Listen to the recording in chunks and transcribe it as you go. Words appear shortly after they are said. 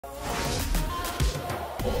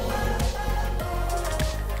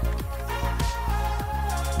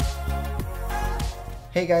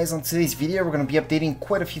Hey guys, on today's video we're going to be updating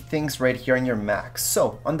quite a few things right here on your Mac.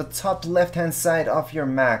 So on the top left hand side of your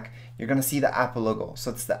Mac, you're going to see the Apple logo.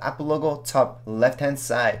 So it's the Apple logo, top left hand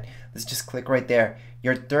side. Let's just click right there.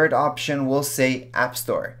 Your third option will say App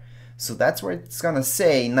Store. So that's where it's going to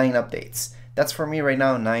say 9 updates. That's for me right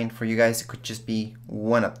now, 9. For you guys, it could just be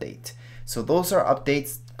 1 update. So those are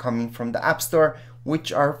updates coming from the App Store,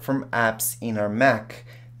 which are from apps in our Mac.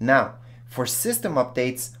 Now, for system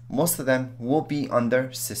updates, most of them will be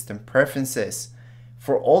under System Preferences.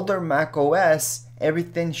 For older Mac OS,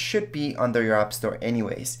 everything should be under your App Store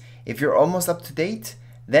anyways. If you're almost up to date,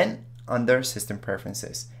 then under System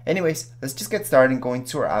Preferences. Anyways, let's just get started and go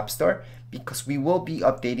into our App Store because we will be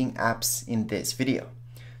updating apps in this video.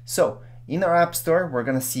 So, in our App Store, we're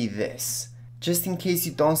gonna see this. Just in case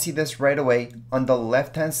you don't see this right away, on the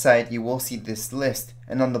left hand side, you will see this list.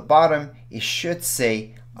 And on the bottom, it should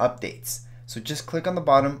say Updates. So just click on the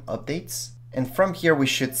bottom, Updates, and from here we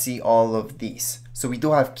should see all of these. So we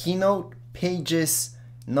do have Keynote, Pages,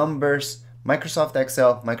 Numbers, Microsoft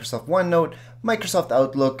Excel, Microsoft OneNote, Microsoft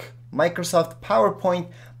Outlook, Microsoft PowerPoint,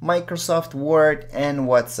 Microsoft Word, and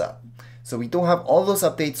WhatsApp. So we do have all those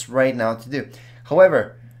updates right now to do.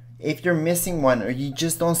 However, if you're missing one or you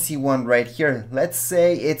just don't see one right here, let's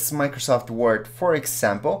say it's Microsoft Word. For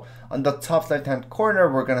example, on the top left hand corner,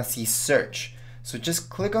 we're gonna see Search. So just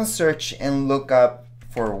click on search and look up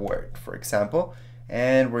for Word, for example,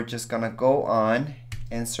 and we're just gonna go on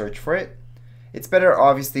and search for it. It's better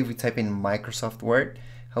obviously if we type in Microsoft Word.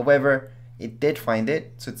 However, it did find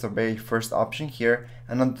it, so it's the very first option here.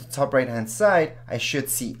 And on the top right hand side, I should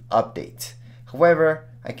see Update. However,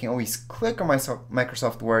 I can always click on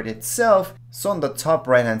Microsoft Word itself. So on the top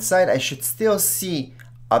right hand side, I should still see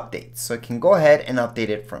Updates. So I can go ahead and update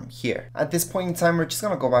it from here. At this point in time, we're just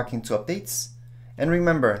gonna go back into Updates. And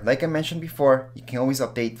remember, like I mentioned before, you can always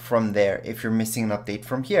update from there if you're missing an update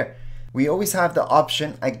from here. We always have the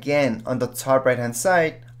option, again, on the top right hand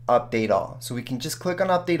side, Update All. So we can just click on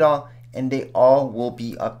Update All and they all will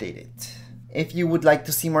be updated. If you would like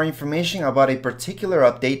to see more information about a particular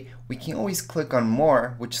update, we can always click on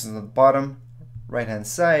More, which is on the bottom right hand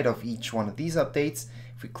side of each one of these updates.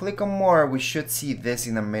 If we click on More, we should see this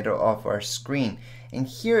in the middle of our screen. And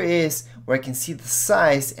here is where I can see the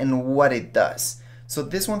size and what it does. So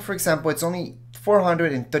this one, for example, it's only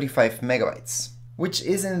 435 megabytes, which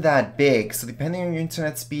isn't that big. So depending on your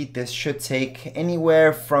internet speed, this should take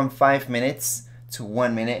anywhere from 5 minutes to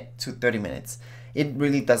 1 minute to 30 minutes. It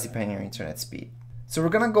really does depend on your internet speed. So we're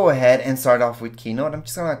gonna go ahead and start off with Keynote. I'm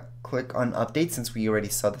just gonna click on Update since we already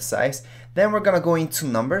saw the size. Then we're gonna go into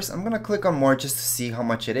Numbers. I'm gonna click on More just to see how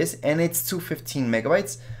much it is, and it's 215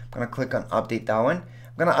 megabytes. I'm gonna click on Update that one. I'm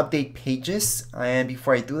gonna update Pages, and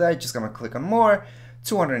before I do that, I'm just gonna click on More.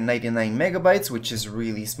 299 megabytes, which is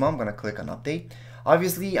really small. I'm gonna click on Update.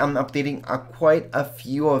 Obviously, I'm updating quite a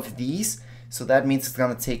few of these, so that means it's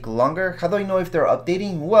gonna take longer. How do I know if they're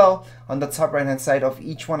updating? Well, on the top right hand side of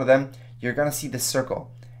each one of them, you're gonna see the circle,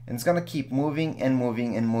 and it's gonna keep moving and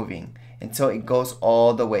moving and moving until it goes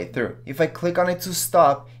all the way through. If I click on it to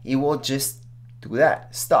stop, it will just do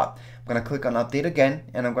that, stop. I'm gonna click on Update again,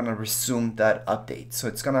 and I'm gonna resume that update. So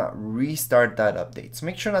it's gonna restart that update. So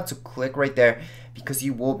make sure not to click right there because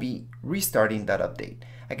you will be restarting that update.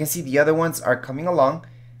 I can see the other ones are coming along.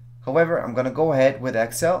 However, I'm gonna go ahead with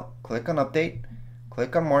Excel, click on Update,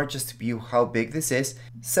 click on More just to view how big this is,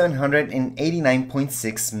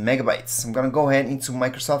 789.6 megabytes. I'm gonna go ahead into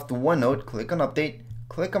Microsoft OneNote, click on Update,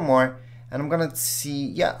 click on More, and I'm gonna see,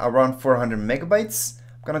 yeah, around 400 megabytes.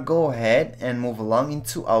 I'm gonna go ahead and move along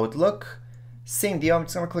into Outlook. Same deal, I'm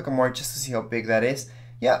just gonna click on More just to see how big that is.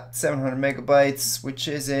 Yeah, 700 megabytes, which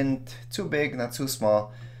isn't too big, not too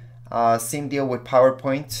small. Same deal with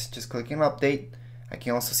PowerPoint, just clicking on Update. I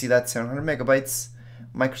can also see that 700 megabytes.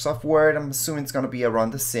 Microsoft Word, I'm assuming it's gonna be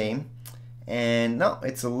around the same. And no,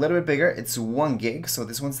 it's a little bit bigger, it's 1 gig, so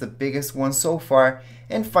this one's the biggest one so far.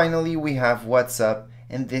 And finally, we have WhatsApp,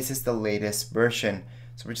 and this is the latest version.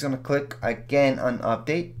 So we're just gonna click again on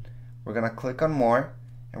Update. We're gonna click on More,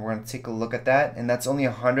 and we're gonna take a look at that, and that's only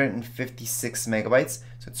 156 megabytes,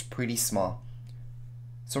 so it's pretty small.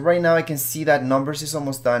 So right now I can see that Numbers is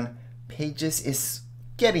almost done, Pages is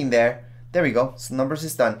getting there. There we go, so Numbers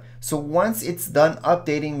is done. So once it's done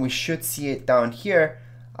updating, we should see it down here,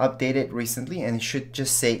 updated recently, and it should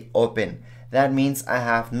just say Open. That means I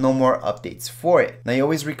have no more updates for it. Now, I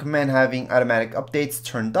always recommend having automatic updates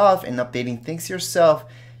turned off and updating things yourself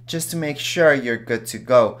just to make sure you're good to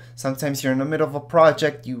go. Sometimes you're in the middle of a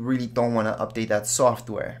project, you really don't want to update that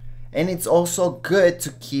software. And it's also good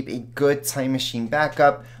to keep a good time machine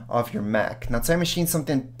backup of your Mac. Now Time Machine is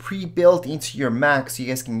something pre-built into your Mac, so you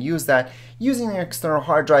guys can use that using an external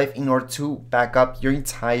hard drive in order to back up your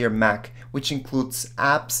entire Mac, which includes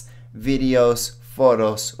apps, videos,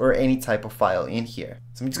 photos, or any type of file in here.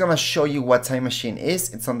 So I'm just gonna show you what Time Machine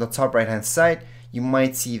is. It's on the top right hand side. You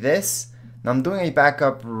might see this. Now I'm doing a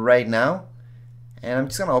backup right now, and I'm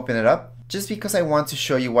just gonna open it up just because I want to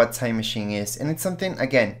show you what Time Machine is. And it's something,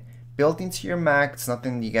 again, built into your Mac. It's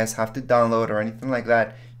nothing you guys have to download or anything like that.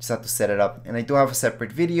 You just have to set it up. And I do have a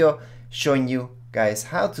separate video showing you guys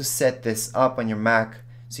how to set this up on your Mac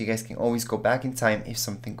so you guys can always go back in time if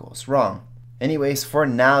something goes wrong. Anyways, for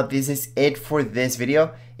now, this is it for this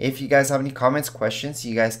video. If you guys have any comments, questions,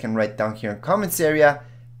 you guys can write down here in the comments area.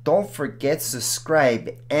 Don't forget to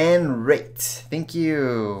subscribe and rate. Thank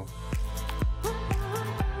you.